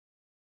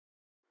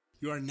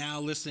You are now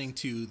listening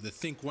to the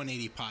Think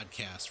 180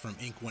 podcast from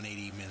Inc.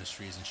 180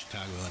 Ministries in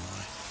Chicago,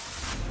 Illinois.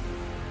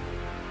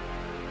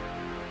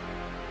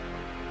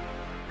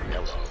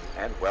 Hello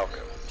and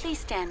welcome. Please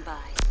stand by.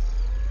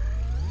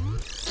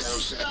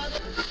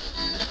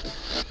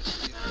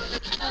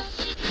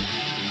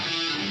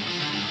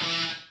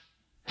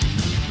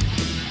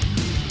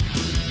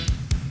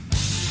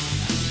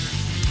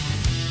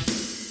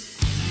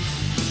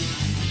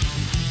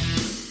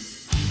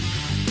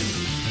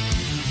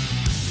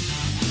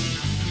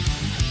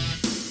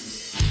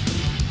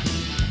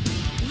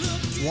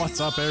 What's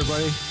up,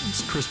 everybody?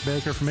 It's Chris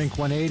Baker from Inc.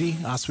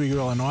 180, Oswego,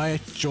 Illinois,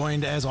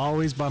 joined as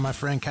always by my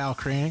friend Kyle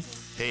Craning.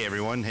 Hey,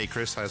 everyone. Hey,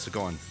 Chris. How's it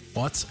going?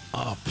 What's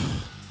up?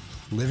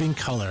 Living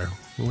Color.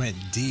 We went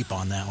deep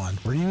on that one.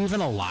 Were you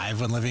even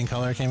alive when Living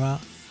Color came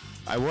out?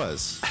 I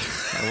was.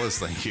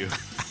 Thank you.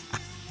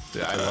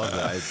 Dude, I love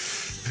that.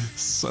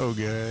 So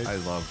good.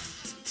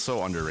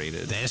 So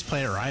underrated. They just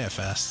played at Riot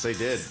Fest. They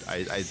did.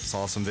 I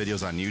saw some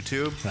videos on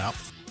YouTube. Yep.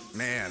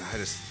 Man,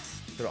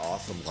 they're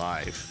awesome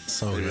live.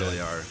 So they good. really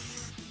are.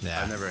 Yeah.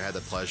 I've never had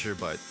the pleasure,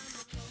 but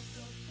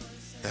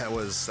that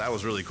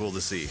was really cool to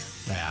see.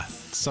 Yeah,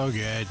 so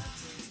good.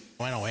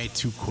 Went away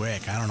too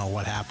quick. I don't know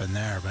what happened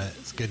there, but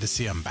it's good to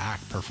see them back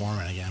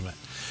performing again. But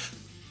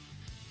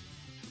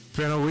it's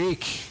been a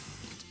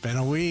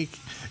week.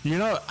 You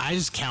know, I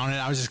was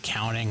just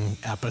counting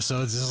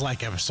episodes. This is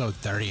like episode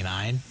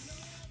 39.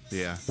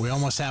 Yeah. We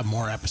almost have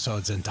more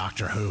episodes than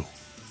Doctor Who.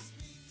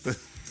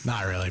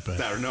 Not really, but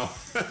No.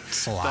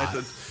 it's a lot.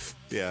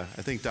 Yeah,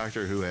 I think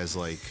Doctor Who has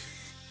like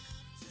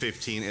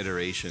 15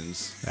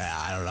 iterations. Yeah,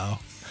 I don't know.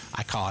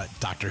 I call it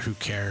Doctor Who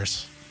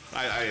Cares.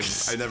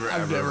 I've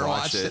never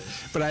watched it.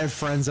 But I have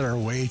friends that are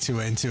way too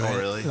into it. Oh,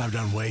 really? And I've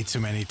done way too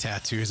many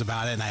tattoos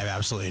about it, and I have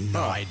absolutely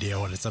no idea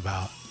what it's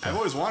about. I've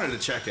always wanted to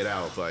check it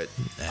out, but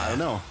I don't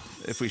know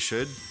if we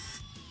should.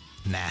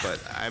 Nah.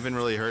 But I haven't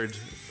really heard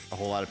a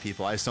whole lot of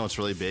people. I just know it's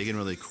really big and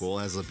really cool.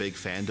 It has a big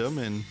fandom,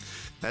 and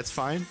that's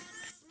fine.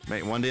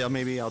 One day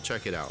I'll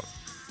check it out.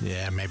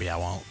 Yeah, maybe I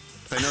won't.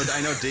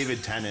 I know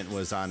David Tennant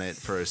was on it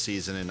for a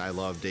season, and I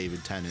love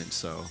David Tennant,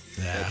 so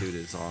that dude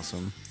is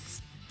awesome.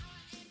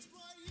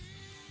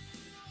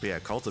 But yeah,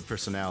 Cult of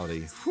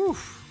Personality. Whew,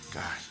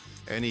 God,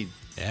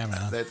 Yeah,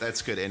 man.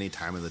 That's good any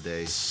time of the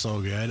day.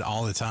 So good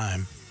all the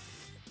time.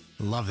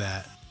 Love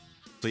that.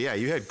 So yeah,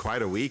 you had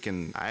quite a week,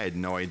 and I had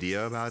no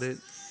idea about it.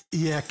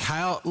 Yeah,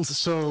 Kyle.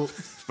 So,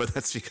 but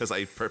that's because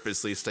I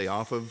purposely stay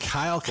off of.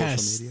 Kyle kind of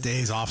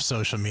stays off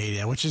social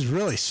media, which is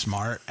really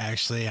smart.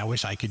 Actually, I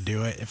wish I could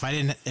do it. If I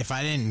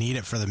didn't need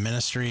it for the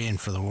ministry and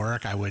for the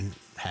work, I wouldn't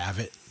have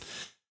it.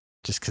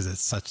 Just because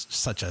it's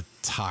such a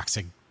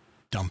toxic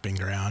dumping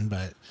ground.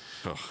 But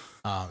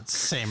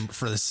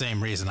for the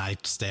same reason, I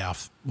stay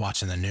off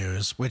watching the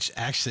news, which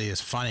actually is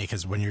funny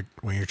because when you're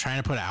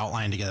trying to put an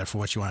outline together for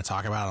what you want to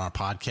talk about on a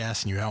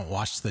podcast and you haven't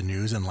watched the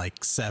news in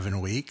like 7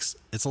 weeks,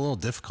 it's a little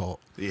difficult.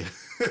 Yeah.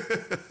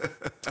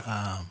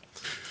 But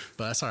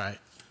that's all right.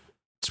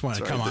 Just want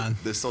to come on.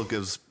 This still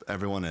gives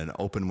everyone an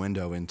open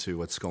window into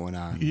what's going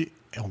on.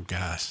 Oh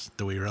gosh,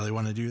 do we really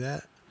want to do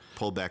that?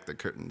 Pull back the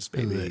curtains,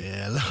 baby.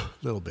 Yeah, a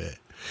little bit.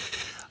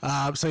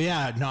 So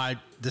yeah, no,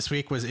 this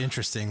week was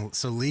interesting.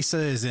 So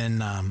Lisa's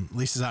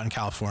out in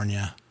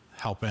California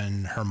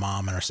helping her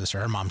mom and her sister.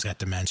 Her mom's got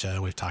dementia.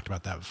 We've talked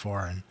about that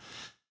before. And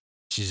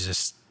she's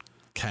just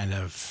kind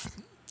of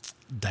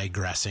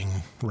digressing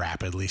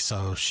rapidly.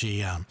 So she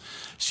had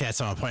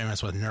some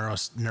appointments with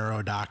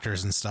neuro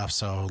doctors and stuff.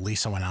 So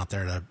Lisa went out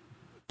there to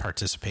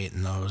participate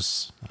in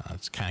those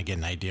to kind of get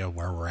an idea of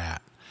where we're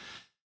at.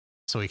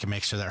 So we can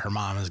make sure that her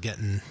mom is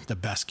getting the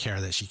best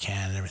care that she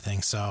can and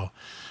everything. So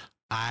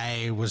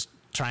I was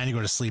trying to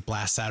go to sleep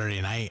last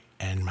Saturday night,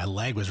 and my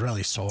leg was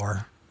really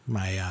sore.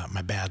 My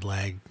bad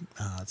leg.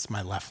 It's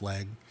my left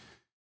leg.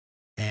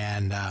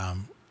 And,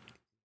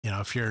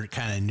 if you're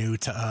kind of new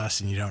to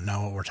us and you don't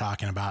know what we're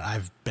talking about,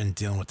 I've been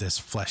dealing with this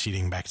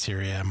flesh-eating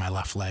bacteria in my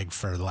left leg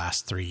for the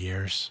last 3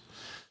 years.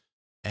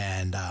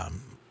 And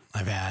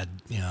I've had,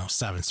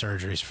 7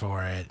 surgeries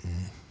for it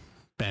and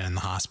been in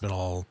the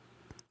hospital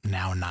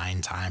now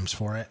 9 times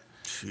for it.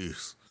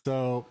 Jeez.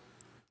 So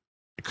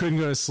I couldn't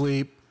go to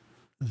sleep.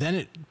 Then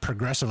it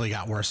progressively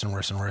got worse and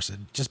worse and worse. It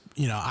just,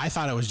 I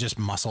thought it was just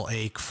muscle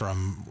ache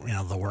from,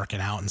 the working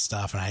out and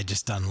stuff. And I had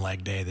just done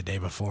leg day the day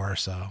before.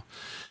 So,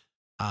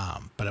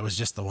 but it was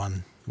just the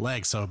one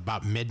leg. So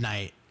about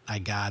midnight, I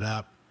got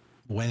up,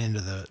 went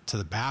into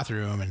the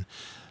bathroom, and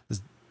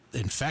the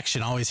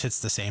infection always hits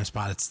the same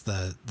spot. It's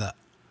the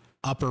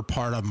upper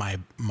part of my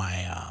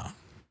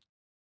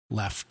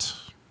left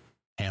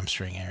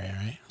hamstring area,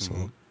 right?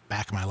 Mm-hmm. So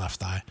back of my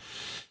left thigh.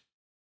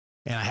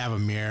 And I have a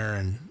mirror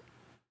and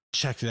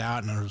checked it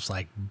out, and it was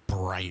like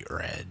bright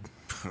red,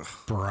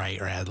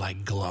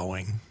 like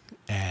glowing.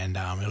 And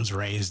it was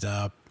raised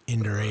up,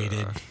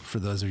 indurated. For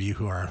those of you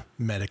who are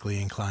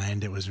medically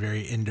inclined, it was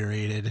very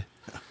indurated,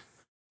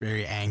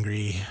 very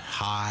angry,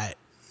 hot,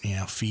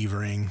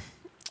 fevering.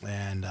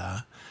 And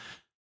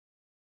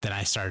then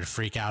I started to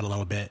freak out a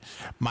little bit.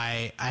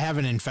 I have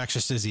an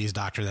infectious disease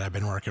doctor that I've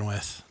been working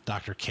with,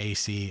 Dr.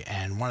 Casey.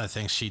 And one of the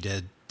things she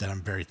did that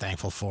I'm very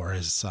thankful for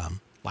is,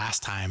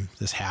 last time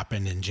this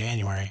happened in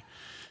January,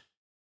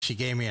 she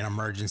gave me an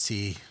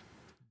emergency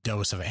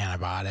dose of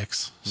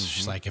antibiotics. So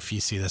she's like, if you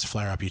see this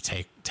flare up, you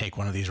take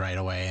one of these right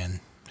away and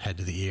head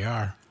to the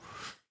ER.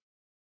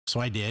 So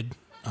I did,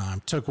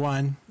 took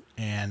one,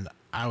 and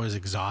I was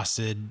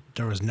exhausted.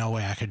 There was no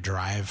way I could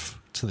drive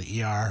to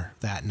the ER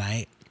that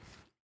night.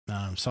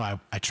 So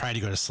I tried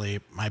to go to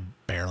sleep. I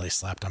barely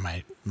slept. I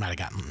might have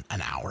gotten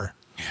an hour.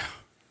 Yeah.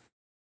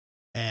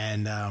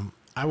 And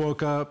I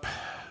woke up,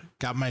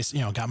 got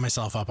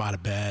myself up out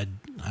of bed.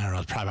 I don't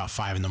know, probably about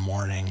 5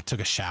 a.m.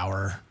 Took a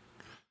shower,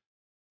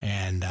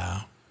 and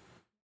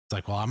it's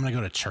like, well, I'm gonna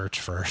go to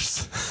church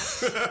first.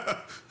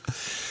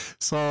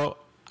 So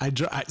I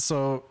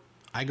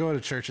go to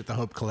church at the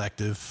Hope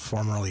Collective,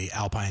 formerly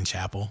Alpine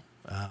Chapel.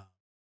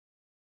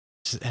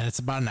 And it's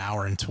about an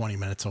hour and 20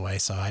 minutes away.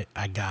 So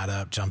I got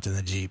up, jumped in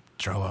the Jeep,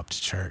 drove up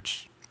to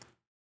church,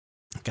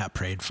 got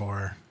prayed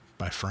for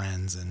by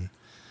friends, and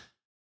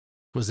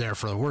was there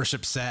for the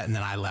worship set. And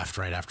then I left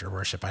right after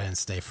worship. I didn't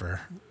stay for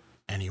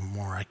any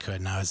more I could.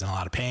 And I was in a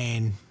lot of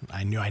pain.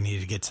 I knew I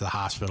needed to get to the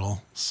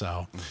hospital.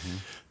 So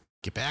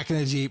get back in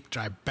the Jeep,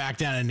 drive back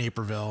down to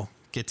Naperville,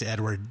 get to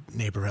Edward,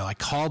 Naperville. I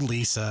called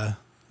Lisa.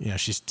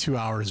 She's 2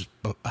 hours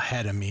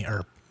ahead of me,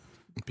 or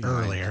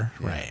earlier,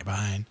 right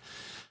behind.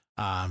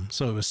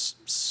 So it was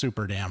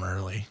super damn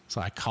early. So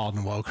I called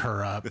and woke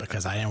her up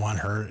because I didn't want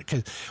her,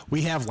 because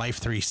we have Life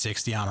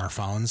 360 on our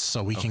phones,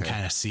 so we can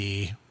kind of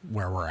see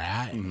where we're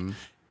at. And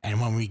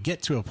when we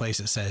get to a place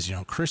that says,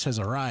 Chris has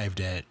arrived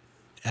at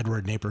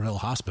Edward Naperville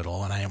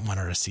Hospital, and I didn't want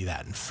her to see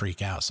that and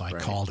freak out. So I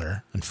called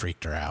her and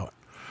freaked her out.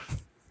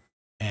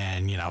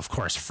 And, of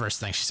course, first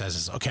thing she says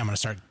is, okay, I'm going to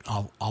start,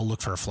 I'll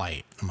look for a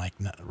flight. I'm like,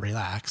 no,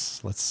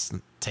 relax. Let's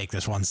take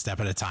this one step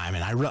at a time.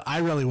 And I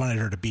really wanted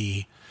her to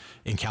be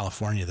in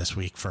California this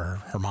week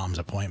for her mom's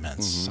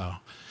appointments. So,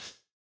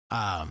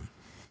 I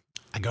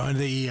go into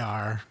the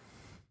ER,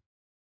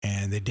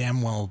 and they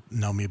damn well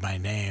know me by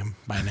name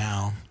by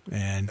now.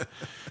 And,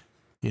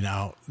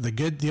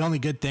 the only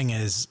good thing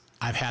is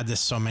I've had this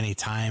so many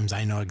times.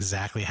 I know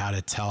exactly how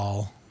to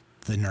tell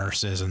the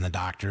nurses and the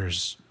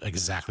doctors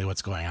exactly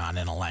what's going on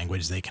in a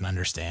language they can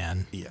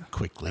understand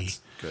quickly.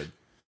 That's good.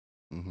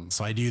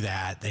 So I do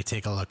that. They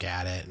take a look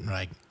at it and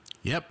like,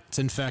 yep, it's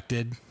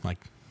infected. Like,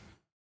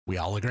 we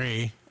all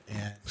agree.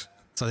 And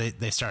so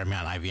they started me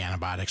on IV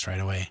antibiotics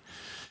right away,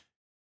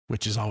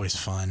 which is always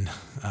fun.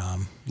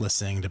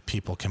 Listening to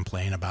people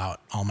complain about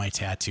all my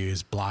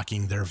tattoos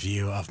blocking their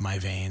view of my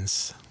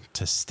veins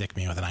to stick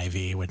me with an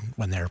IV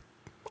when they're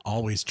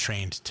always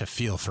trained to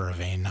feel for a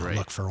vein, not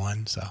look for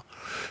one. So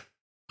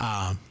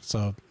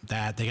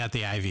that they got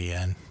the IV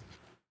in,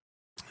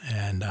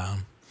 and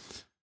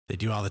they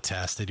do all the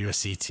tests. They do a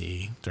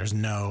CT. There's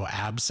no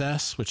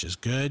abscess, which is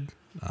good.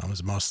 It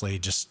was mostly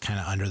just kind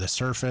of under the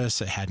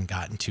surface. It hadn't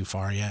gotten too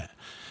far yet.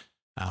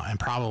 And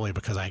probably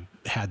because I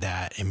had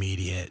that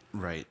immediate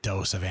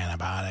dose of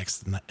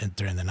antibiotics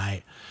during the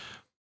night.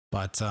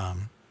 But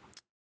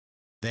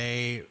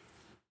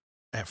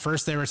at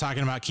first they were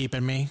talking about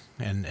keeping me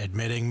and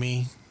admitting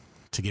me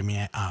to give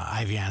me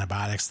IV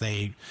antibiotics.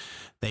 They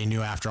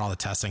knew after all the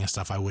testing and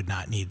stuff I would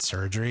not need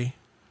surgery.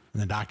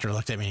 And the doctor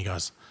looked at me and he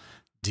goes,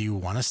 "Do you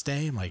want to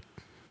stay?" I'm like,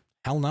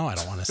 "Hell no, I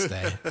don't want to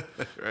stay."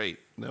 Right.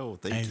 No,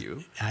 thank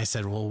you. And I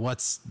said, "Well,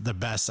 what's the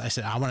best?" I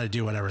said, "I want to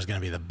do whatever's going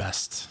to be the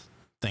best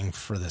thing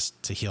for this,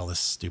 to heal this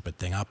stupid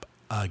thing up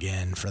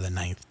again for the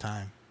 9th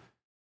time."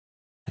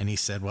 And he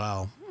said,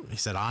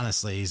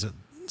 honestly, he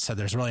said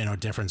there's really no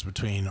difference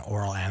between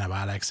oral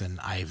antibiotics and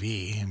IV.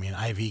 I mean,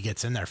 IV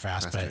gets in there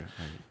fast, but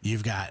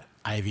you've got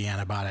IV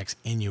antibiotics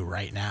in you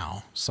right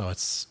now. So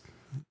it's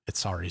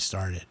already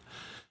started.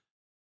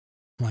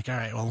 I'm like, all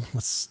right, well,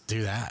 let's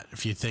do that.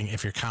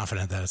 If you're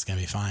confident that it's going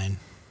to be fine.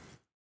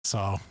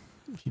 So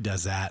he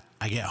does that.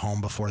 I get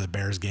home before the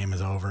Bears game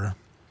is over.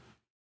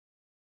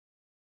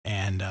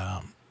 And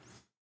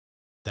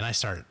then I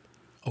start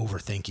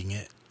overthinking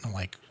it. I'm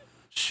like,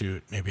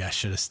 shoot, maybe I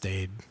should have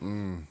stayed.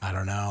 I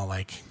don't know.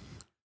 Like,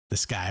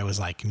 this guy was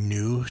like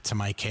new to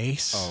my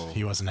case.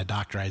 He wasn't a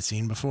doctor I'd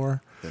seen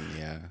before. Then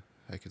yeah,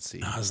 I could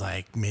see. I was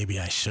like, maybe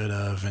I should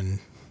have, and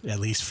at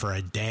least for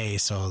a day,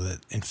 so that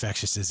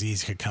infectious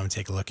disease could come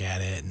take a look at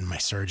it, and my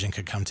surgeon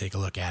could come take a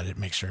look at it,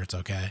 make sure it's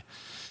okay.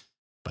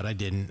 But I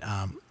didn't.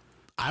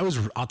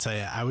 I'll tell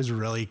you, I was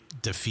really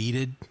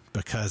defeated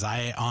because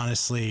I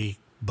honestly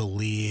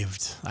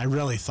I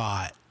really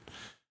thought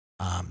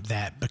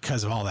that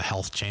because of all the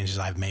health changes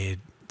I've made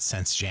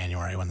since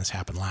January when this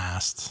happened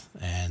last,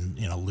 and,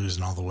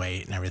 losing all the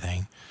weight and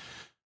everything,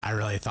 I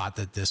really thought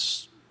that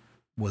this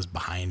was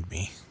behind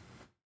me.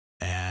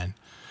 And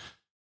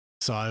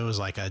so it was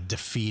like a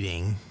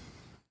defeating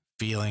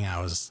feeling.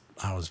 I was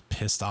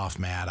pissed off,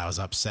 mad. I was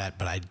upset,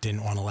 but I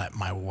didn't want to let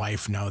my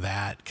wife know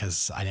that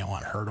because I didn't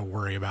want her to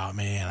worry about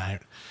me. And I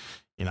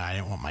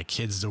didn't want my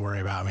kids to worry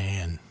about me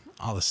and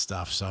all this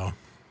stuff. So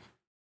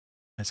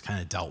I just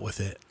kind of dealt with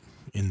it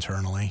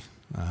internally.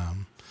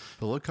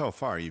 But look how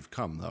far you've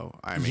come, though.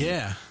 I mean,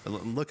 yeah.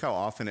 Look how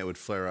often it would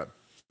flare up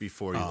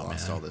before you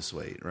lost all this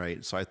weight,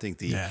 right? So I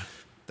think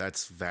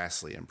that's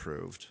vastly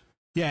improved.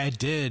 Yeah, it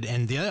did.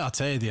 And I'll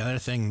tell you, the other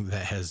thing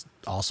that has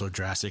also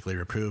drastically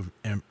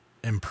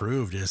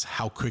improved is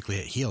how quickly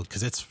it healed,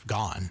 because it's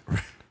gone.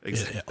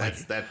 Exactly.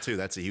 That too.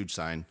 That's a huge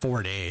sign.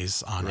 4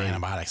 days on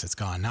antibiotics, it's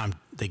gone. Now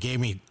they gave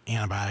me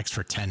antibiotics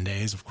for 10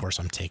 days. Of course,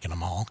 I'm taking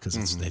them all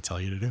because they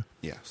tell you to do.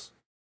 Yes.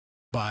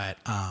 But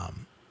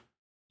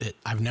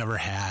I've never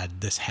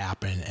had this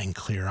happen and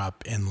clear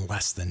up in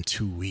less than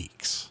 2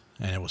 weeks,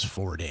 and it was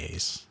 4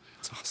 days.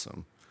 That's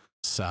awesome.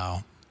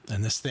 So,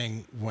 and this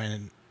thing,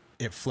 when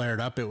it flared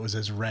up, it was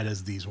as red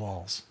as these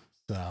walls.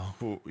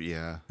 So,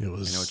 yeah, it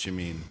was. I know what you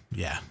mean.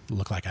 Yeah, it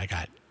looked like I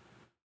got,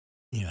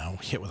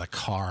 hit with a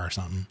car or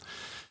something.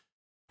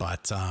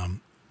 But,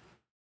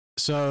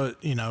 so,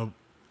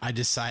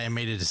 I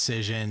made a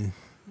decision.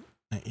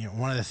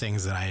 One of the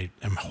things that I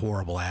am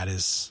horrible at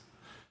is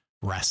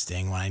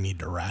resting when I need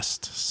to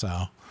rest.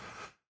 So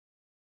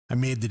I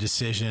made the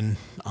decision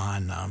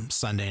on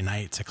Sunday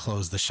night to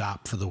close the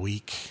shop for the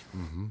week,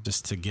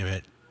 just to give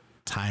it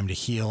time to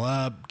heal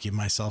up, give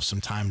myself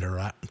some time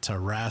to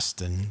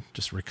rest and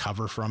just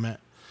recover from it.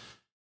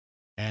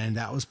 And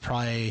that was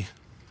probably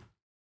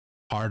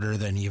harder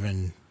than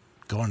even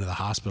going to the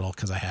hospital,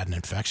 because I had an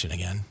infection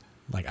again.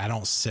 Like, I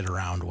don't sit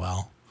around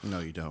well. No,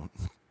 you don't.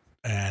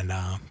 And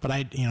but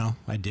I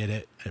did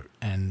it,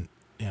 and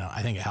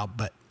I think it helped.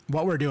 But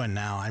what we're doing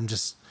now, I'm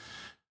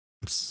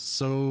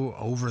so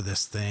over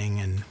this thing,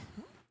 and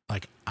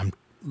like I'm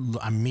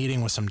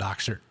meeting with some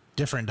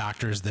different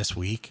doctors this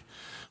week,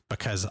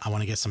 because I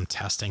want to get some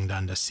testing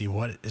done to see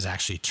what is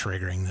actually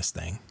triggering this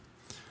thing.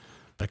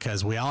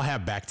 Because we all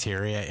have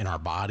bacteria in our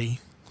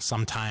body.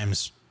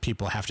 Sometimes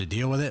people have to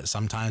deal with it.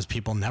 Sometimes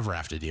people never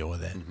have to deal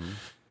with it.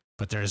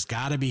 But there's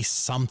got to be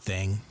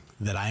something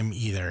that I'm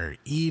either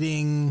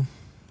eating,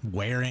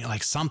 wearing,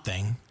 like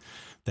something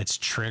that's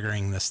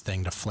triggering this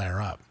thing to flare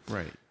up.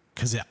 Right.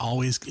 Because it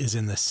always is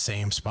in the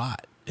same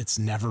spot. It's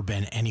never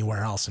been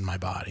anywhere else in my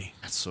body.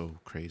 That's so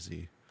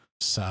crazy.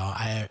 So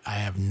I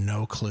have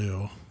no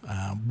clue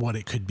what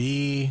it could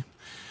be.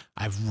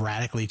 I've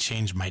radically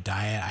changed my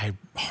diet. I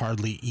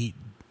hardly eat,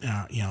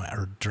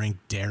 or drink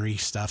dairy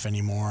stuff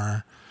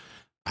anymore.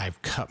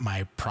 I've cut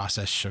my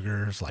processed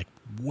sugars like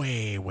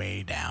way,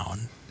 way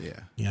down.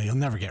 Yeah. You'll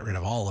never get rid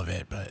of all of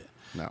it, but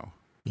no,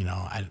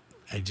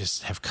 I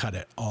just have cut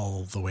it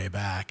all the way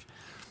back.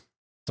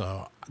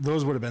 So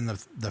those would have been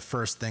the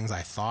first things I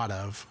thought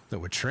of that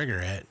would trigger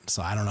it.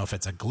 So I don't know if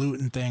it's a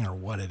gluten thing or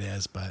what it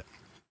is, but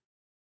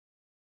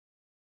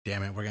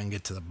damn it, we're going to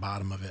get to the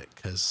bottom of it,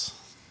 because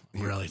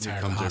I'm really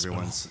tired of the hospital.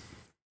 Everyone's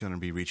going to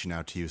be reaching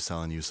out to you,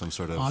 selling you some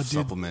sort of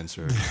supplements.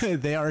 Or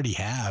they already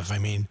have. I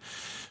mean,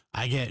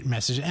 I get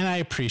messages, and I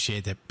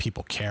appreciate that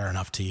people care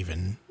enough to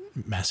even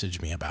message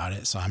me about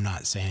it. So I'm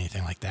not saying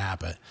anything like that,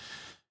 but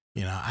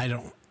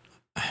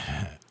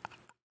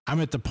I'm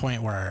at the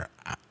point where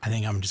I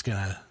think I'm just going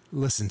to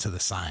listen to the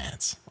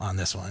science on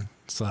this one.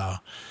 So,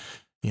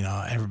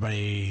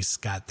 everybody's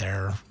got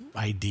their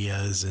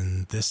ideas,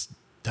 and this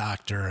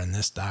doctor and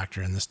this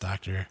doctor and this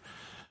doctor.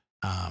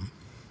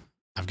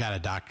 I've got a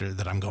doctor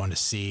that I'm going to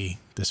see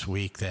this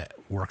week that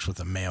works with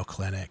the Mayo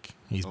Clinic.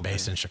 He's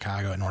based in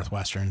Chicago at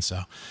Northwestern.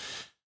 So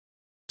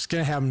just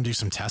going to have him do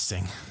some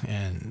testing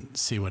and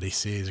see what he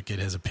sees, get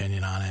his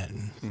opinion on it,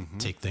 and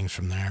take things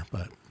from there.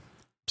 But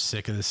I'm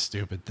sick of this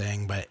stupid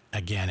thing. But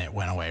again, it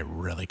went away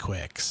really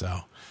quick.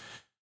 So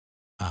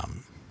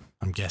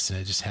I'm guessing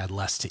it just had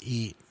less to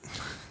eat.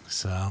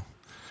 So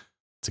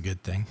it's a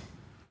good thing.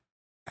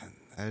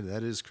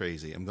 That is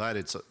crazy. I'm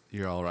glad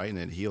you're all right and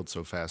it healed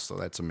so fast. So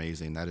that's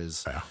amazing. That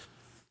is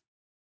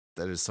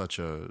such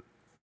a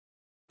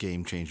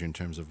game changer in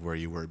terms of where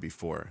you were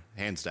before,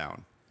 hands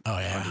down. Oh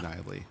yeah,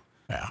 undeniably.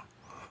 Yeah.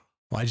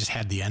 Well, I just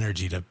had the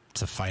energy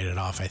to fight it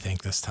off. I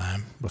think this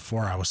time.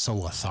 Before, I was so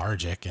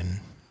lethargic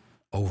and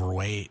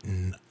overweight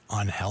and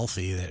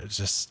unhealthy that it was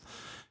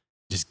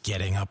just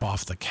getting up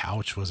off the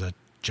couch was a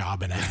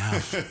job and a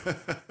half.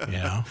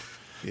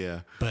 Yeah.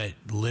 But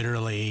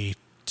literally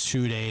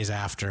 2 days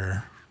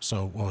after,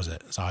 so what was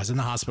it? So I was in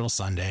the hospital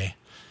Sunday,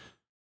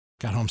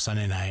 got home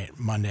Sunday night,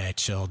 Monday I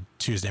chilled,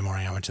 Tuesday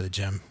morning I went to the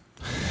gym.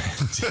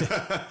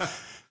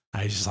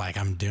 I just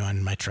I'm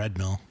doing my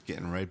treadmill.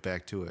 Getting right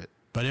back to it.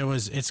 But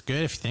it's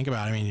good if you think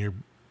about it. I mean, you're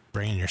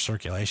bringing your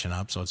circulation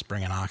up, so it's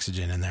bringing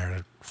oxygen in there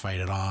to fight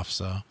it off.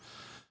 So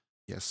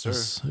yes, sir.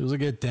 It was a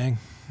good thing.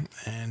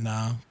 And,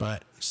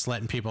 but just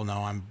letting people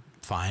know I'm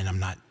fine. I'm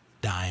not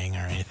dying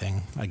or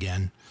anything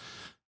again.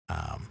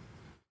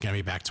 Gonna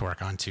be back to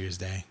work on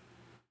Tuesday.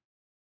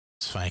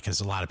 It's funny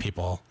because a lot of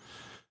people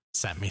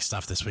sent me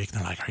stuff this week.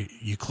 They're like, "Are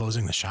you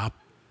closing the shop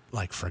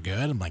for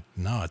good?" I'm like,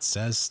 "No, it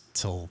says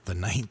till the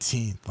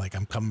 19th.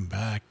 I'm coming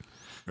back."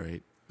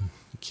 Right. You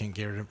can't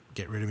get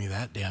rid of me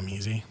that damn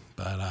easy.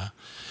 But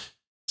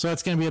so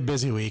it's gonna be a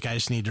busy week. I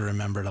just need to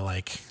remember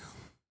to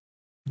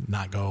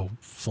not go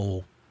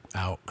full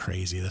out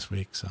crazy this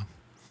week. So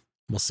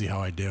we'll see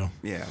how I do.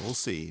 Yeah, we'll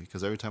see.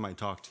 Because every time I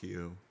talk to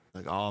you,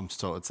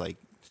 it's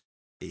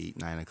 8,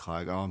 9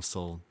 o'clock. Oh, I'm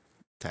still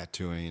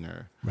tattooing,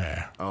 or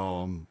Yeah.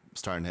 oh, I'm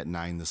starting at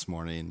 9 this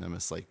morning. I'm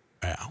just like,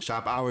 Yeah.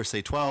 shop hours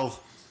say 12.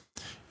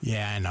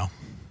 Yeah, I know.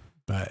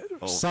 But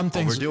some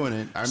things we're doing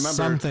it. I remember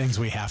some things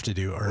we have to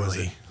do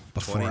early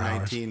before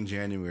 2019 hours.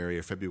 January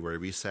or February.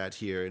 We sat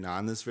here and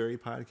on this very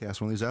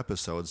podcast, one of these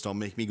episodes, don't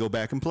make me go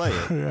back and play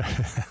it.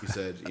 He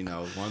said,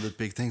 one of the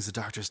big things the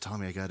doctors tell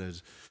me, I got to,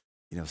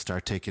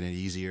 start taking it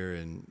easier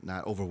and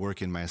not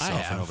overworking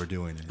myself and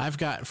overdoing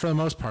it. For the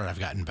most part, I've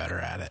gotten better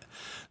at it.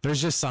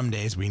 There's just some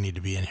days we need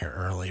to be in here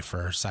early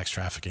for sex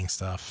trafficking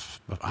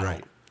stuff. But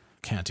I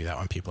can't do that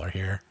when people are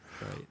here.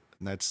 Right.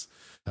 And that's,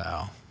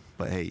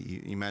 but hey,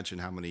 you mentioned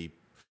how many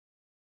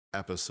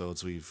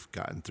episodes we've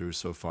gotten through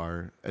so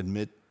far,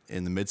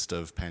 in the midst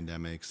of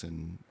pandemics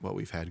and what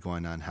we've had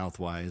going on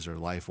health-wise or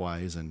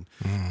life-wise.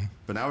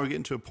 But now we're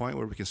getting to a point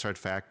where we can start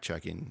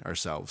fact-checking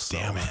ourselves. So.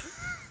 Damn it.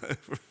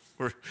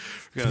 We're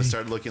going to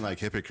start looking like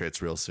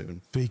hypocrites real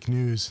soon. Fake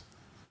news.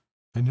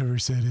 I never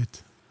said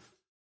it.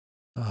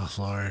 Oh,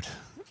 Lord.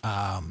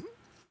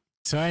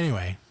 So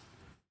anyway,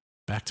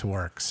 back to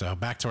work. So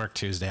back to work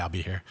Tuesday. I'll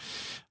be here.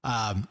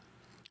 I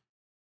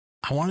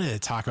wanted to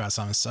talk about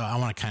something. So I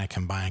want to kind of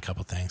combine a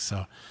couple things.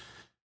 So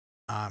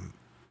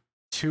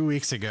 2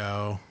 weeks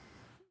ago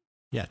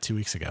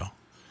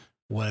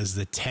was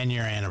the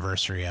 10-year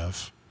anniversary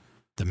of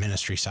the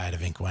ministry side of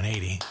Inc.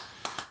 180,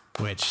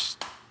 which,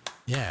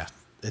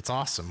 it's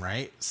awesome,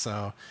 right?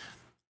 So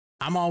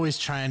I'm always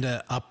trying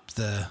to up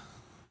the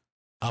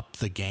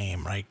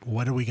game, right?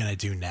 What are we going to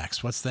do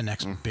next? What's the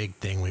next big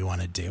thing we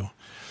want to do?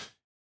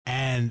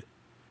 And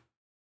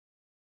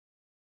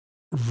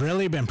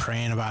really been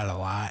praying about it a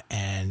lot.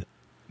 And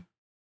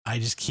I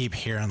just keep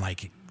hearing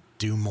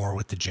do more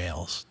with the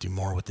jails,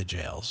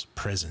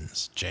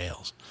 prisons,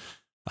 jails.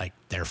 Like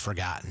they're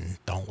forgotten.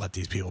 Don't let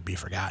these people be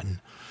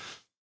forgotten.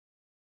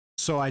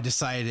 So I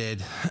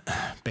decided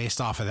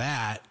based off of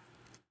that,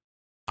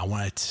 I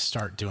wanted to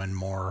start doing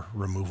more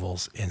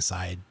removals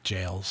inside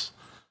jails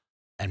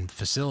and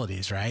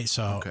facilities, right?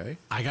 So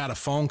I got a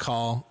phone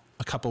call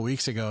a couple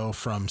weeks ago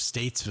from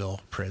Statesville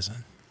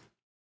Prison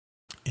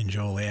in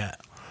Joliet.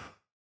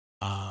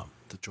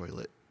 The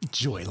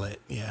Joliet,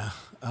 yeah.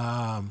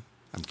 I'm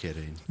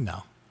kidding.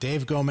 No.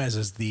 Dave Gomez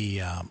is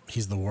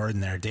he's the warden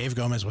there. Dave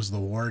Gomez was the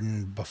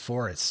warden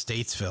before at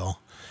Statesville,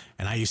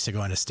 and I used to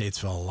go into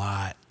Statesville a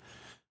lot,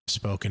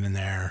 spoken in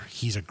there.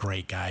 He's a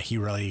great guy. He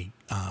really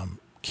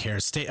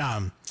cares.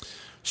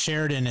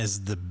 Sheridan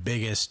is the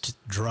biggest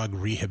drug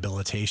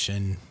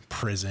rehabilitation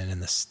prison in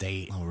the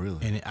state. Oh,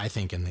 really? And I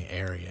think in the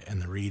area, in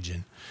the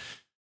region.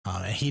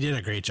 And he did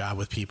a great job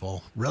with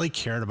people, really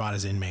cared about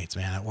his inmates,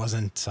 man. It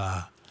wasn't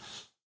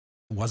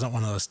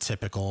one of those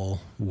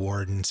typical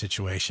warden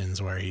situations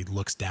where he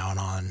looks down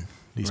on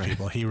these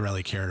people. He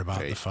really cared about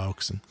the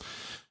folks. And,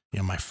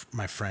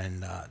 my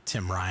friend,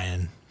 Tim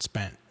Ryan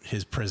spent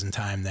his prison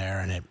time there,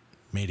 and it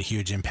made a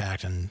huge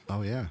impact and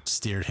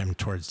steered him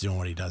towards doing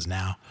what he does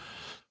now.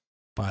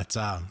 But,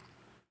 got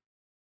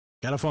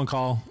a phone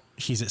call.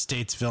 He's at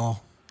Statesville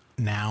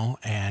now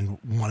and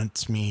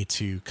wants me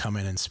to come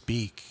in and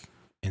speak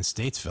in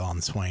Statesville on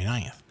the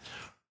 29th,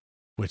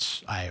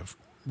 which I've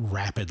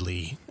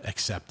rapidly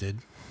accepted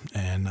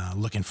and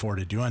looking forward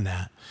to doing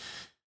that.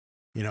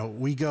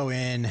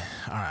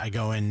 I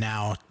go in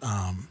now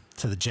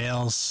to the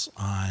jails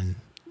on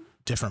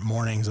different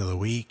mornings of the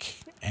week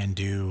and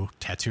do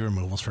tattoo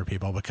removals for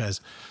people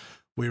because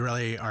we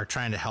really are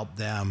trying to help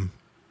them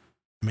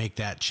make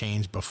that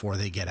change before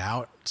they get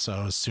out.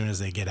 So as soon as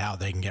they get out,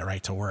 they can get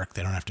right to work.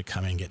 They don't have to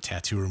come in and get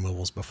tattoo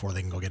removals before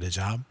they can go get a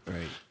job.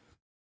 Right.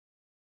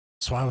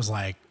 So I was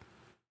like,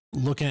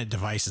 looking at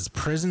devices,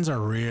 prisons are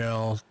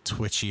real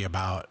twitchy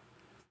about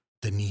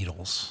the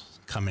needles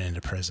coming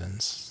into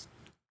prisons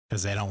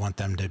because they don't want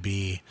them to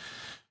be,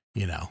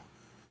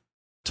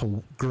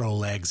 to grow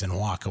legs and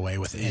walk away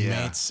with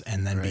inmates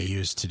and then be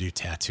used to do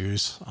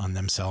tattoos on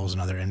themselves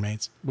and other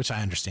inmates, which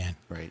I understand.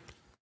 Right.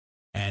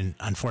 And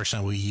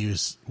unfortunately,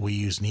 we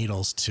use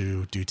needles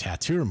to do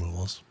tattoo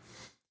removals.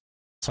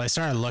 So I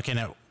started looking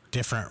at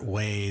different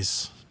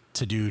ways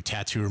to do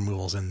tattoo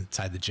removals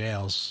inside the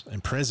jails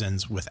and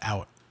prisons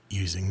without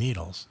using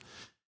needles.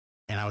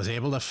 And I was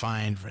able to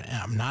find,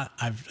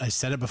 I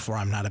said it before,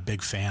 I'm not a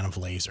big fan of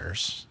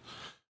lasers,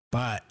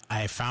 but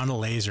I found a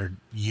laser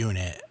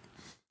unit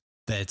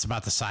that's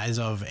about the size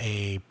of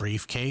a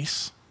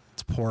briefcase.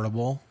 It's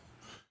portable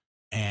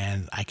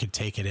and I could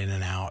take it in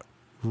and out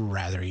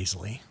rather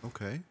easily.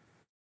 Okay.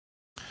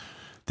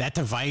 That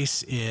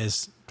device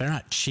they're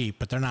not cheap,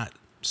 but they're not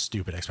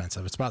stupid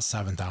expensive. It's about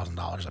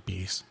 $7,000 a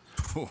piece.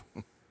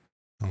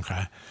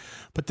 Okay.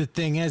 But the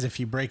thing is, if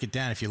you break it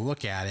down, if you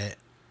look at it,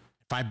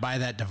 if I buy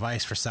that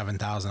device for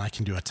 $7,000, I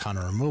can do a ton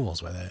of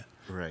removals with it.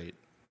 Right.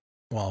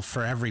 Well,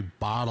 for every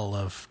bottle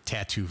of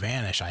Tattoo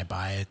Vanish I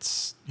buy,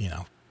 it's,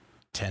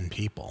 10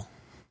 people.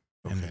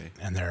 Okay.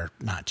 And they're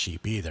not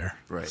cheap either.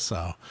 Right.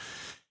 So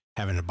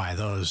having to buy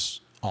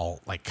those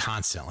all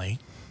constantly.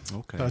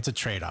 Okay. So it's a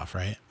trade-off,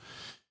 right?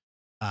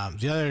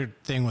 The other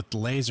thing with the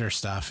laser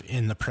stuff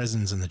in the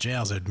prisons and the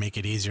jails, it would make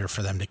it easier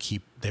for them to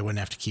keep, they wouldn't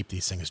have to keep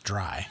these things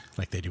dry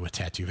like they do with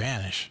Tattoo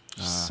Vanish.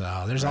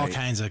 So there's all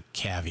kinds of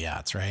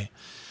caveats, right?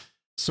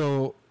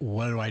 So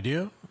what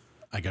do?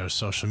 I go to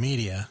social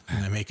media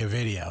and I make a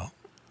video,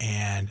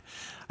 and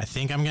I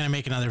think I'm going to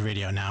make another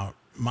video. Now,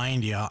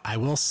 mind you, I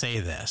will say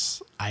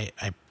this. I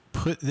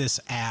put this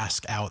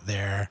ask out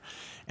there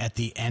at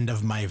the end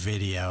of my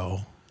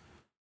video,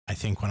 I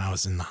think when I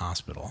was in the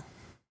hospital.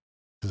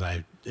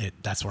 Because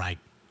that's when I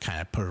kind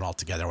of put it all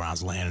together when I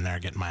was laying in there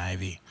getting my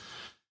IV.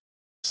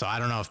 So I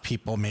don't know if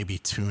people maybe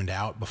tuned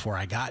out before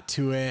I got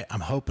to it.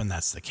 I'm hoping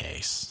that's the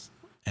case,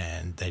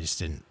 and they just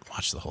didn't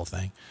watch the whole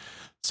thing.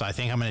 So I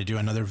think I'm going to do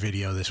another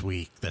video this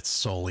week that's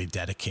solely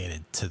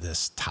dedicated to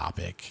this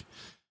topic.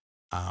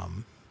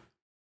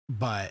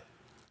 But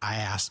I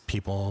asked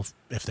people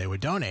if they would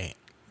donate,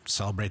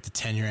 celebrate the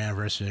 10-year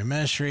anniversary of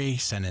ministry,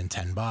 send in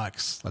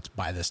 $10. Let's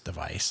buy this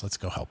device. Let's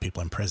go help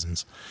people in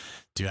prisons.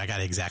 Dude, I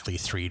got exactly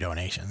 3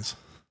 donations.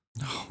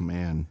 Oh,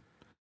 man.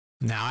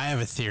 Now, I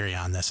have a theory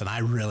on this, and I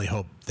really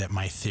hope that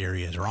my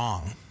theory is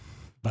wrong,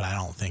 but I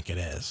don't think it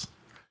is.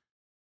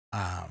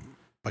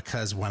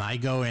 Because when I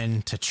go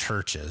into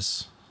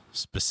churches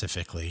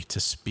specifically to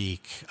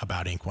speak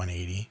about Inc.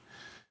 180,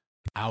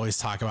 I always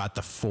talk about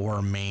the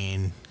 4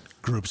 main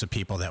groups of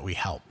people that we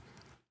help.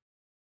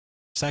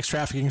 Sex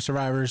trafficking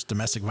survivors,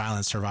 domestic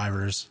violence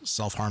survivors,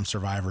 self-harm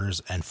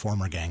survivors, and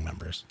former gang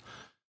members.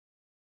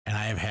 And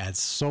I have had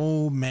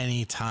so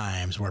many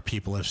times where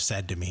people have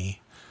said to me,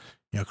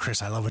 you know,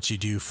 Chris, I love what you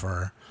do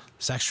for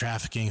sex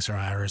trafficking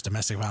survivors,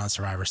 domestic violence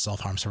survivors,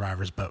 self-harm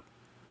survivors, but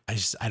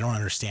I don't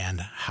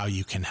understand how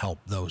you can help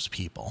those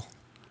people.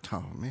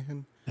 Oh,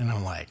 man. And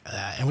I'm like,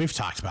 and we've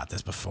talked about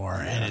this before,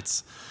 and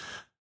it's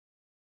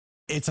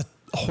a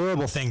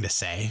horrible thing to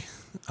say,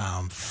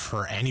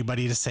 for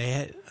anybody to say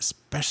it,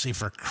 especially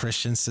for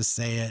Christians to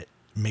say it.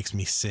 Makes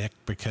me sick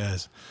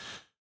because,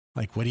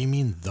 like, what do you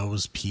mean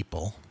those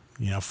people?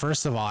 You know,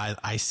 first of all,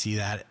 I see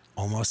that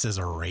almost as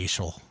a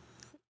racial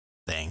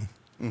thing,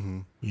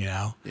 you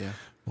know? Yeah.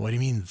 What do you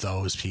mean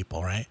those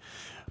people, right?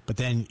 But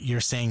then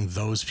you're saying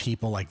those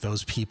people, like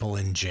those people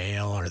in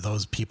jail or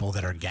those people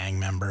that are gang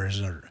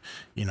members or,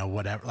 you know,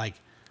 whatever. Like,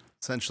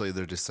 essentially,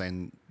 they're just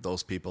saying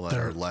those people that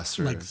are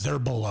lesser. Like, they're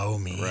below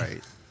me.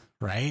 Right.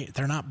 Right?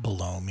 They're not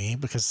below me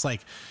because,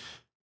 like,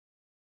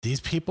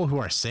 these people who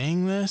are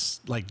saying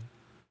this, like,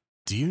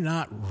 do you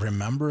not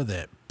remember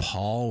that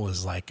Paul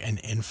was like an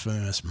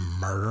infamous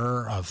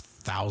murderer of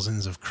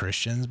thousands of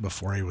Christians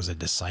before he was a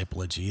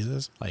disciple of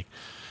Jesus? Like,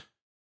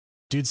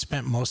 dude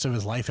spent most of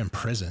his life in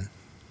prison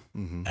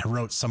and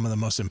wrote some of the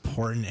most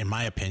important, in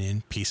my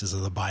opinion, pieces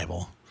of the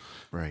Bible.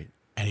 Right.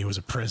 And he was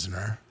a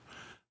prisoner.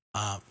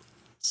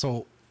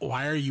 So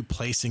why are you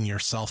placing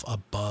yourself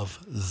above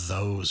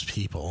those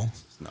people?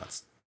 It's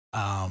nuts.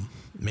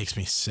 Makes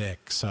me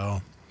sick.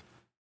 So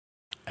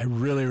I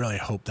really, really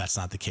hope that's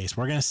not the case.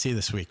 We're going to see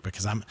this week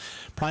because I'm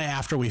probably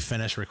after we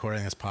finish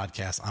recording this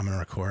podcast, I'm going to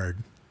record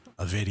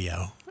a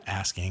video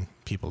asking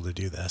people to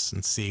do this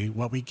and see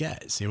what we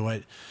get, see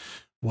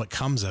what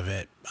comes of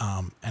it.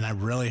 And I'm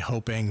really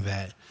hoping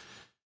that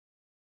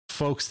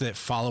folks that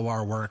follow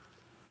our work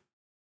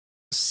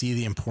see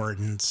the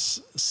importance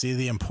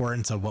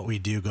of what we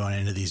do going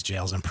into these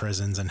jails and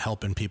prisons and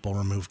helping people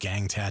remove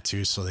gang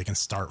tattoos so they can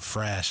start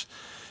fresh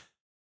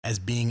as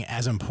being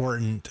as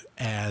important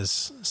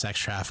as sex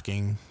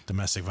trafficking,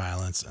 domestic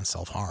violence, and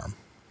self-harm.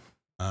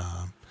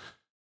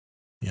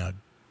 You know,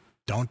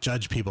 don't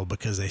judge people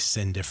because they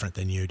sin different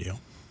than you do.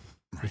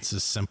 Right. It's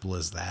as simple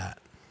as that.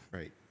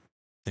 Right.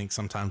 I think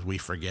sometimes we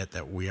forget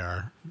that we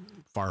are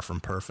far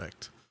from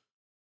perfect.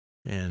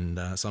 And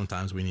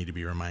sometimes we need to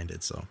be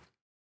reminded. So,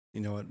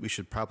 you know what? We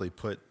should probably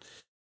put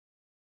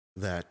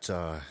that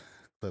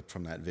clip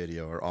from that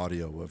video or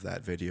audio of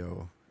that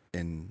video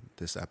in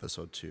this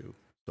episode too.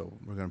 So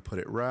we're going to put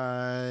it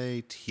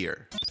right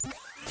here.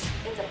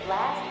 It's a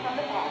blast from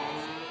the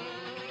past.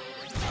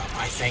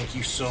 I thank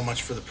you so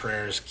much for the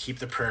prayers. Keep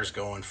the prayers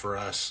going for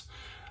us.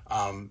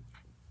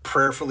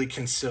 Prayerfully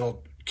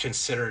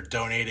consider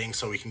donating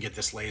so we can get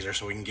this laser,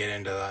 so we can get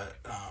into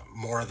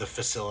more of the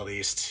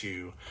facilities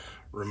to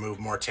remove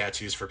more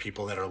tattoos for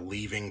people that are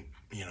leaving,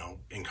 you know,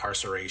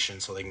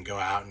 incarceration, so they can go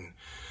out and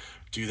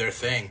do their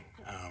thing.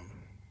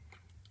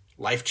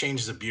 Life change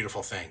is a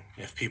beautiful thing.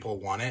 If people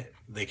want it,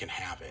 they can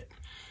have it.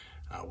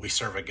 We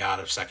serve a God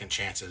of second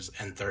chances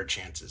and third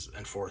chances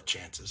and fourth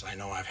chances. I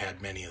know I've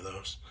had many of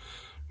those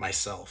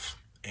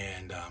myself.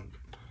 And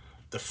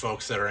the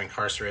folks that are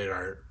incarcerated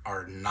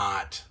are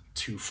not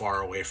too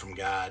far away from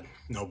God.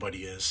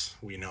 Nobody is.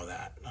 We know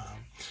that.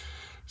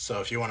 So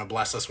if you want to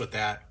bless us with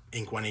that,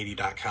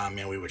 inc180.com,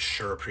 man, we would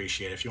sure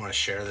appreciate it. If you want to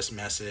share this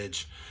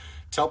message,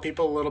 tell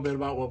people a little bit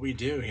about what we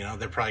do. You know,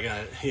 they're probably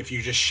going to, if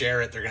you just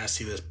share it, they're going to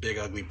see this big,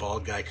 ugly,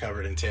 bald guy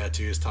covered in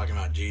tattoos talking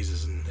about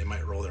Jesus, and they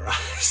might roll their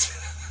eyes.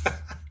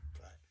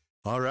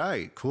 All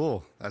right,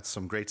 cool. That's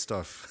some great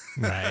stuff.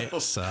 Right.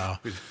 So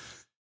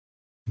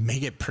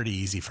make it pretty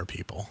easy for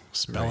people.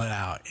 Spell it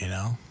out, you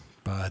know,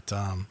 but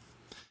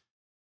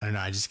I don't know.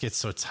 I just get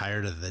so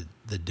tired of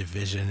the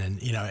division.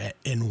 And, you know,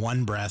 in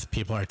one breath,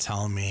 people are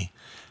telling me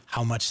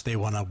how much they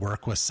want to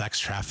work with sex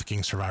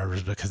trafficking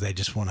survivors because they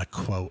just want to,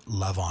 quote,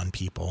 love on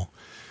people.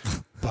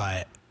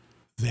 But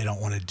they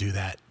don't want to do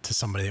that to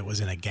somebody that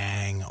was in a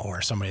gang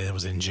or somebody that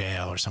was in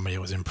jail or somebody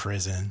that was in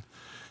prison.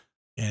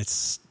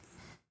 It's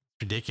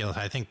ridiculous.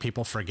 I think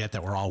people forget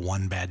that we're all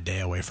one bad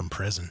day away from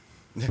prison.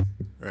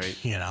 Right.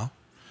 You know?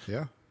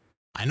 Yeah.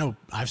 I know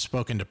I've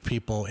spoken to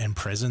people in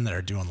prison that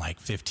are doing like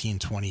 15,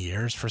 20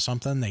 years for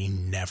something they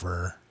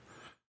never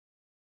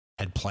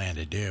had planned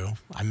to do.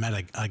 I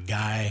met a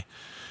guy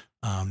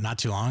not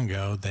too long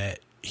ago that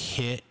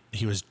he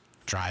was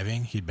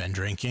driving. He'd been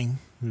drinking.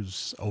 He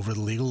was over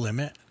the legal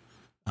limit.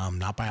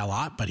 Not by a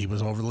lot, but he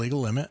was over the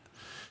legal limit.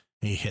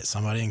 He hit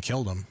somebody and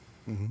killed him.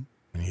 Mm-hmm.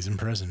 And he's in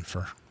prison for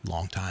a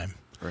long time.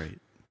 Right.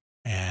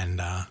 And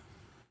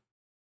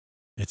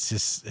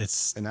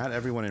and not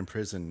everyone in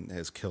prison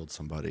has killed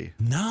somebody.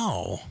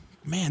 No,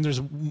 man,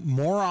 there's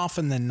more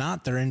often than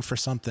not, they're in for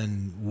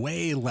something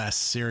way less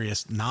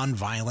serious,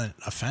 nonviolent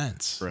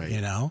offense, right?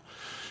 You know,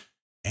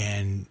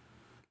 and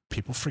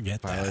people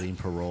forget violating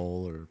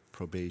parole or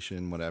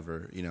probation,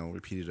 whatever, you know,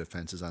 repeated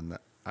offenses on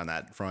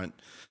that front.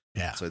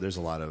 Yeah. So there's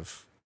a lot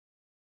of,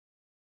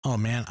 oh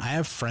man, I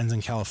have friends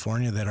in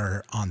California that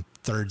are on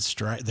third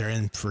strike. They're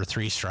in for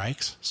 3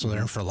 strikes. So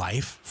they're in for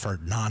life for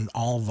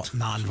all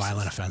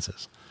non-violent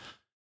offenses.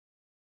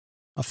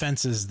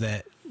 Offenses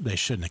that they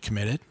shouldn't have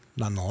committed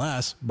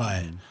nonetheless,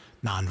 but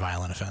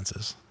non-violent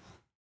offenses.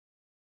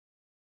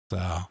 So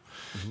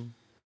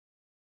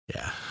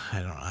yeah, I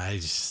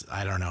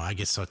don't know. I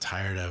get so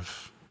tired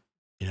of,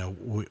 you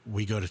know,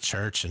 we go to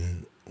church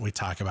and we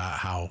talk about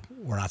how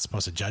we're not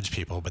supposed to judge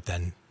people, but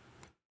then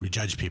we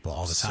judge people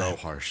all the time. So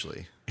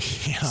harshly.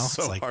 You know,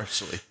 so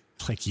harshly.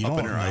 Like you up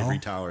don't in our know. ivory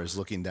towers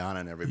looking down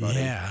on everybody.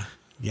 Yeah.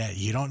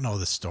 You don't know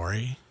the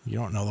story. You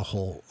don't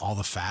know all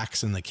the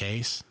facts in the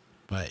case,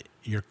 but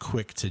you're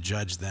quick to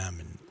judge them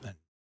and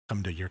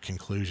come to your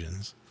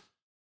conclusions.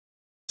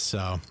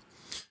 So,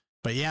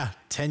 but yeah,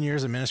 10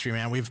 years of ministry,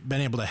 man, we've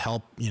been able to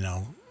help, you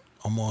know,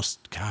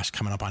 almost,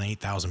 coming up on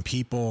 8,000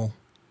 people.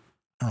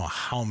 I don't know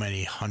how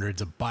many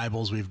hundreds of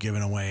Bibles we've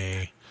given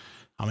away,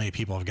 how many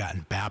people have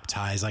gotten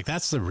baptized. Like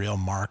that's the real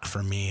mark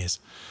for me is,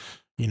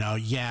 you know,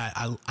 yeah,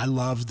 I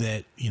love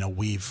that, you know,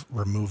 we've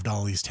removed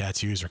all these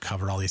tattoos or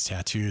covered all these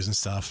tattoos and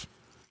stuff.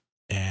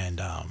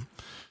 And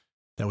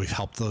that we've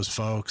helped those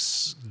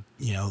folks,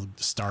 you know,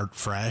 start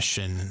fresh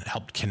and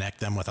helped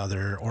connect them with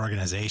other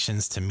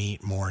organizations to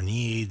meet more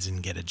needs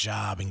and get a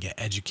job and get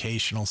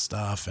educational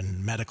stuff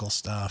and medical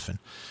stuff and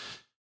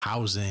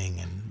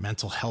housing and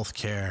mental health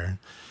care.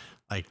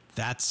 Like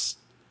that's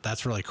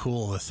really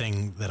cool. The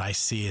thing that I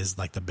see is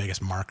like the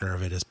biggest marker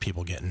of it is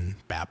people getting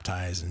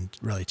baptized and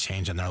really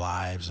changing their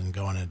lives and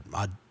going in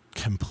a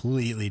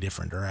completely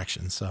different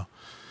direction. So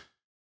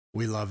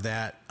we love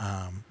that.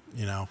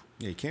 You know,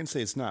 yeah, you can't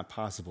say it's not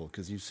possible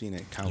because you've seen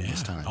it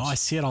countless times. Oh, I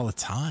see it all the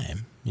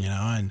time, you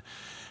know, and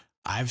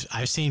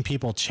I've seen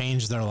people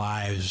change their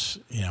lives.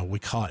 You know, we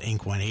call it Inc.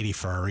 180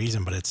 for a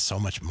reason, but it's so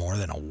much more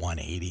than a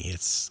 180.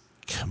 It's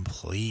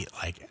complete,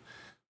 like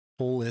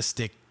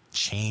holistic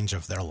change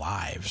of their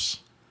lives,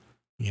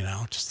 you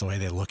know, just the way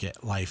they look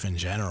at life in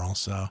general.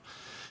 So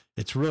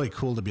it's really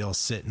cool to be able to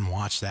sit and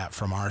watch that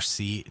from our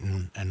seat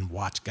and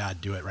watch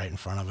God do it right in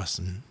front of us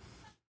and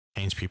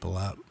change people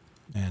up.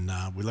 And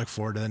we look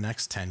forward to the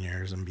next 10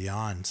 years and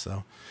beyond.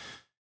 So,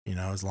 you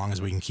know, as long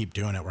as we can keep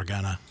doing it, we're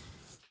gonna,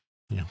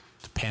 you know,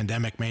 the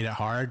pandemic made it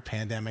hard.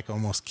 Pandemic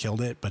almost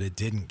killed it, but it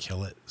didn't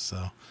kill it.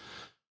 So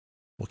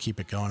we'll keep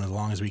it going as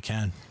long as we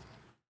can.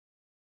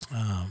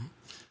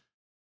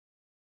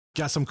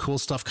 Got some cool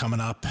stuff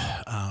coming up.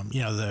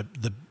 You know,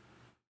 the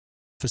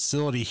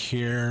facility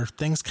here,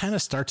 things kind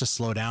of start to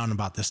slow down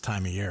about this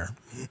time of year.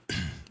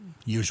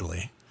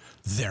 Usually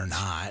they're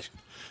not.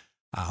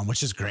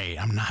 Which is great.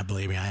 I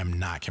am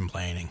not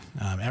complaining.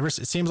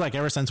 It seems like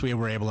ever since we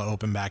were able to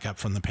open back up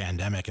from the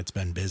pandemic, it's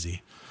been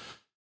busy.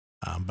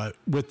 But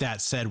with that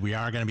said, we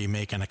are going to be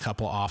making a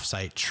couple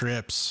offsite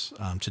trips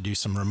to do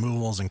some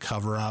removals and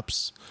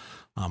cover-ups.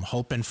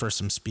 Hoping for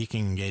some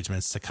speaking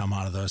engagements to come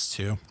out of those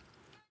too.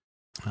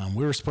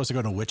 We were supposed to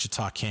go to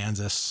Wichita,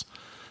 Kansas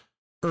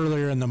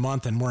earlier in the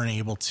month and weren't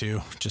able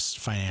to. Just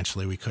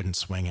financially, we couldn't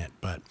swing it,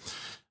 but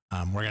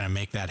we're going to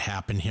make that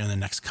happen here in the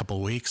next couple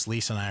of weeks.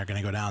 Lisa and I are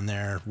going to go down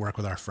there, work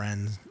with our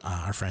friend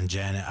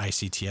Jen at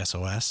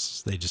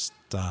ICTSOS. They just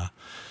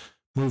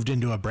moved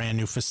into a brand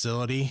new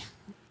facility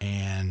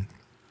and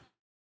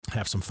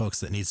have some folks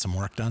that need some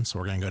work done. So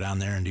we're going to go down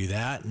there and do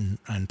that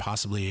and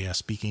possibly a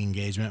speaking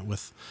engagement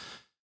with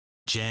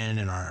Jen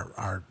and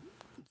our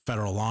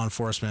federal law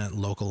enforcement,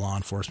 local law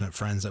enforcement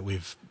friends that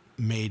we've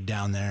made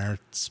down there.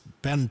 It's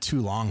been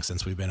too long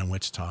since we've been in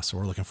Wichita, so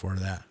we're looking forward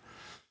to that.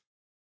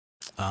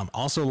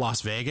 Also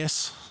Las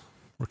Vegas,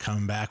 we're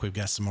coming back. We've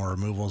got some more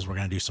removals. We're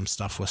going to do some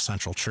stuff with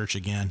Central Church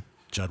again,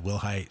 Judd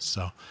Wilhite.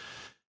 So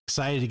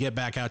excited to get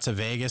back out to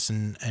Vegas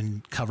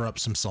and cover up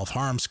some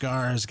self-harm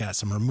scars. Got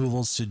some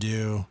removals to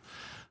do.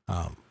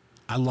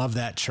 I love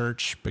that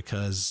church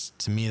because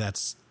to me,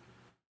 that's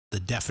the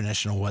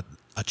definition of what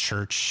a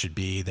church should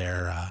be.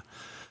 They're,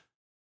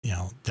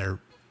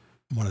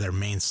 one of their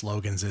main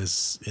slogans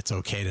is "It's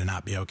okay to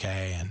not be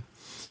okay," and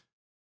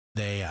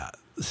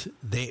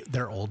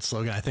their old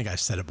slogan. I think I've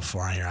said it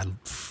before on here.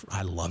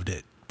 I loved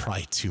it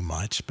probably too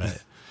much,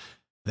 but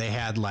they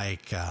had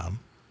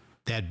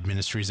they had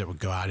ministries that would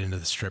go out into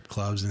the strip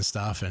clubs and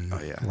stuff and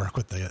work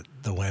with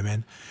the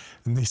women.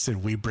 And they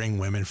said, "We bring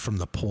women from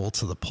the pole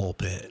to the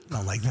pulpit." And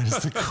I'm like, that is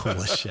the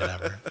coolest shit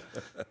ever. I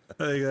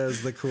think that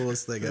is the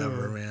coolest thing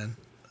ever, man.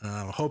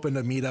 Hoping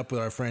to meet up with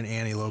our friend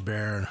Annie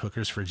Lobert and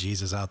Hookers for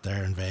Jesus out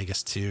there in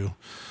Vegas too.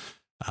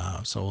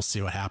 So we'll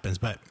see what happens,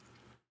 but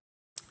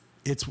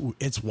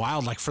it's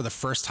wild. Like for the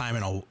first time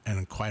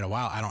in quite a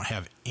while, I don't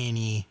have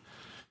any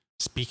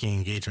speaking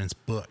engagements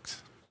booked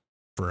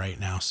for right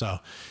now. So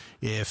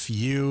if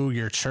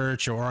your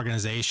church or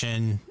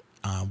organization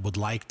would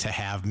like to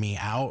have me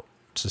out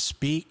to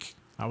speak,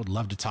 I would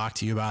love to talk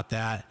to you about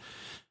that.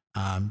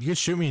 You can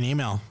shoot me an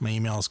email. My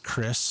email is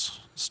Chris,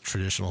 it's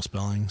traditional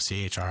spelling,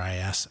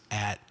 CHRIS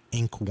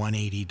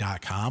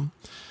 @inc180.com.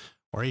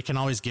 Or you can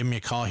always give me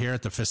a call here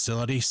at the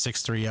facility,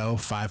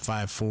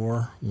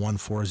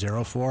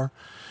 630-554-1404.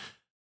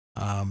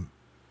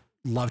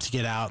 Love to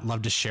get out,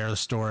 love to share the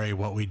story,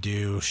 what we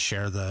do,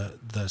 share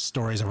the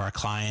stories of our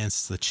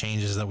clients, the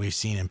changes that we've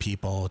seen in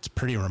people. It's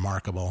pretty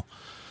remarkable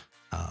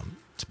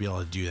to be able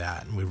to do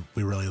that. And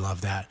we really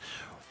love that.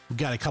 We've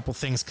got a couple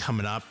things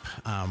coming up,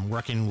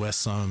 working with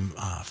some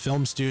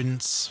film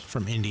students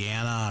from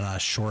Indiana on a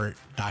short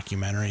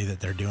documentary that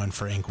they're doing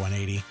for Inc.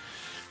 180.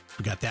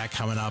 We got that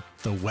coming up.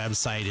 The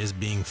website is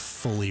being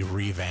fully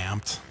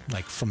revamped,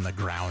 like from the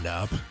ground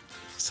up,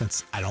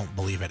 since I don't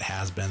believe it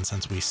has been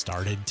since we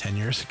started 10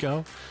 years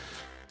ago.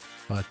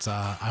 But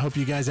I hope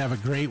you guys have a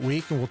great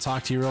week, and we'll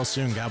talk to you real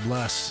soon. God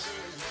bless.